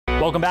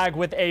Welcome back.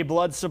 With a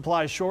blood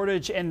supply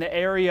shortage in the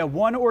area,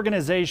 one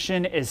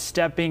organization is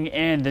stepping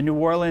in. The New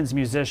Orleans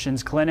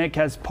Musicians Clinic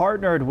has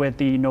partnered with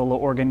the NOLA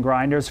Organ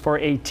Grinders for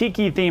a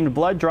tiki-themed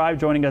blood drive.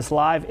 Joining us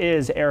live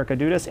is Erica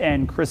Dudas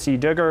and Chrissy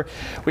Duggar.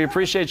 We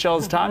appreciate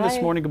y'all's time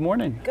this morning. Good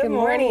morning. Good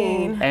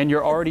morning. And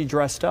you're already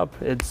dressed up.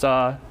 It's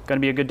going to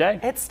be a good day.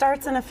 It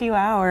starts in a few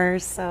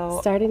hours.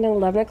 Starting at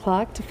 11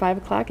 o'clock to 5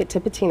 o'clock at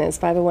Tipitina's,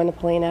 501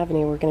 Napoleon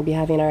Avenue, we're going to be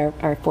having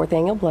our fourth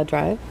annual blood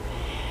drive.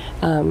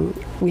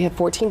 We have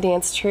 14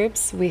 dance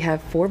troupes, we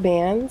have 4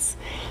 bands,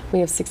 we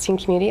have 16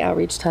 community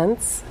outreach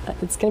tents.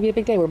 It's going to be a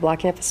big day. We're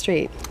blocking up the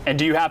street. And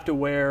do you have to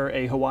wear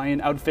a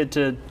Hawaiian outfit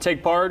to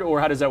take part,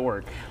 or how does that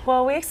work?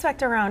 Well, we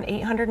expect around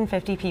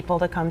 850 people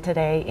to come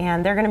today,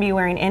 and they're going to be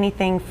wearing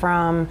anything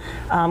from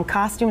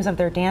costumes of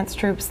their dance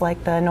troupes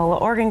like the NOLA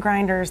Organ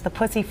Grinders, the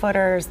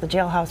Pussyfooters, the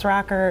Jailhouse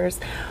Rockers,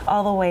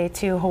 all the way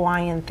to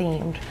Hawaiian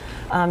themed.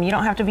 You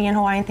don't have to be in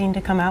Hawaiian themed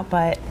to come out,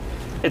 but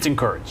it's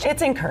encouraged.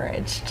 It's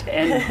encouraged.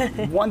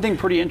 And one thing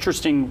pretty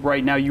interesting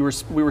right now, we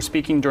were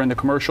speaking during the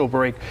commercial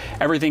break,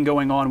 everything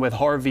going on with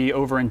Harvey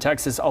over in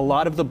Texas. A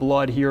lot of the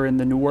blood here in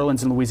the New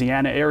Orleans and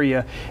Louisiana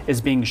area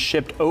is being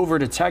shipped over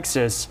to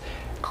Texas,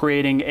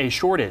 creating a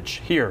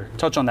shortage here.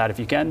 Touch on that if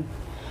you can.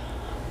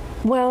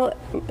 Well,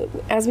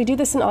 as we do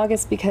this in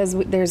August, because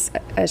there's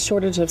a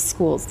shortage of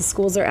schools. The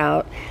schools are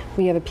out.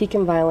 We have a peak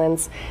in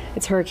violence.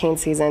 It's hurricane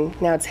season.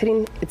 Now it's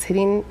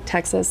hitting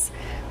Texas.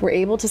 We're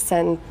able to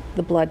send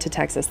the blood to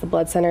Texas. The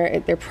blood center,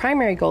 their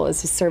primary goal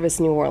is to service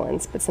New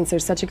Orleans. But since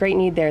there's such a great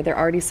need there, they're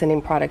already sending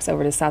products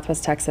over to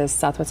Southwest Texas,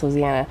 Southwest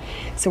Louisiana.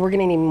 So we're going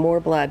to need more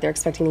blood. They're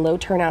expecting low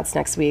turnouts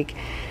next week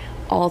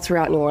all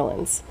throughout New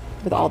Orleans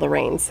with all the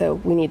rain. So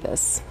we need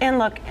this. And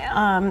look,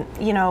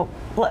 you know,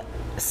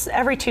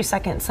 every 2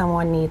 seconds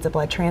someone needs a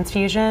blood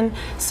transfusion,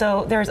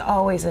 so there's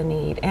always a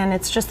need. And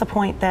it's just the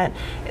point that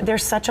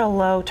there's such a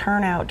low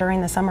turnout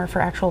during the summer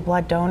for actual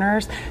blood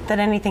donors that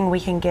anything we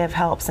can give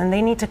helps. And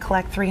they need to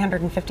collect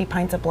 350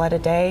 pints of blood a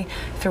day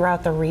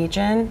throughout the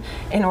region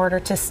in order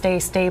to stay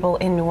stable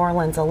in New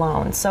Orleans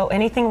alone. So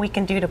anything we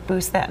can do to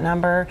boost that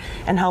number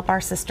and help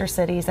our sister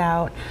cities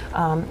out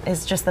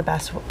is just the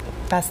best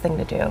thing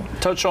to do.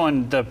 Touch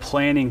on the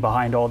planning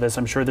behind all this.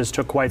 I'm sure this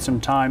took quite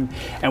some time.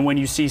 And when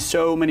you see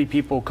so many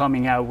people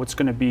coming out, what's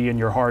going to be in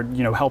your heart,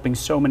 you know, helping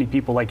so many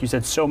people? Like you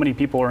said, so many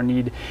people are in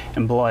need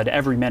in blood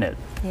every minute.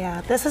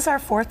 Yeah, this is our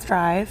 4th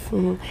drive.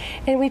 Mm-hmm.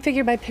 And we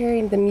figure by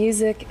pairing the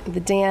music, the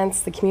dance,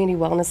 the community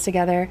wellness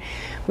together,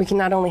 we can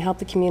not only help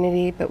the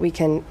community, but we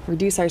can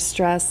reduce our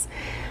stress,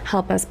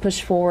 help us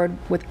push forward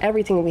with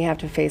everything we have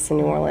to face in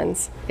New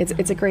Orleans.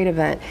 It's a great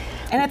event.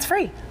 And it's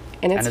free.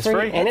 And it's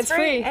free. And it's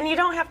free. And you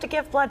don't have to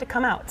give blood to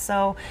come out.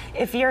 So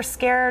if you're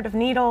scared of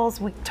needles,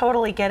 we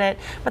totally get it.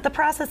 But the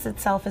process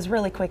itself is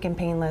really quick and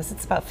painless.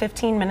 It's about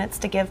 15 minutes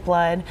to give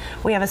blood.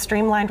 We have a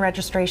streamlined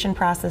registration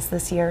process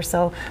this year,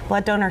 so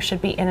blood donors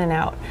should be in and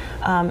out.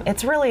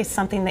 It's really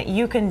something that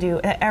you can do,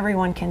 that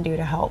everyone can do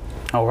to help.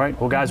 All right.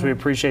 Well, guys, we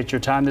appreciate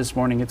your time this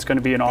morning. It's going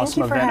to be an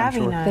awesome event, I'm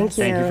sure. Thank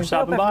you. Thank you for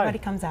stopping by. Everybody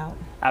comes out.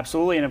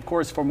 Absolutely. And of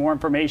course, for more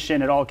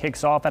information, it all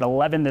kicks off at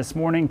 11 this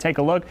morning. Take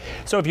a look.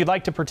 So if you'd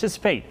like to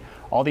participate,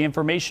 all the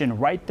information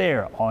right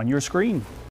there on your screen.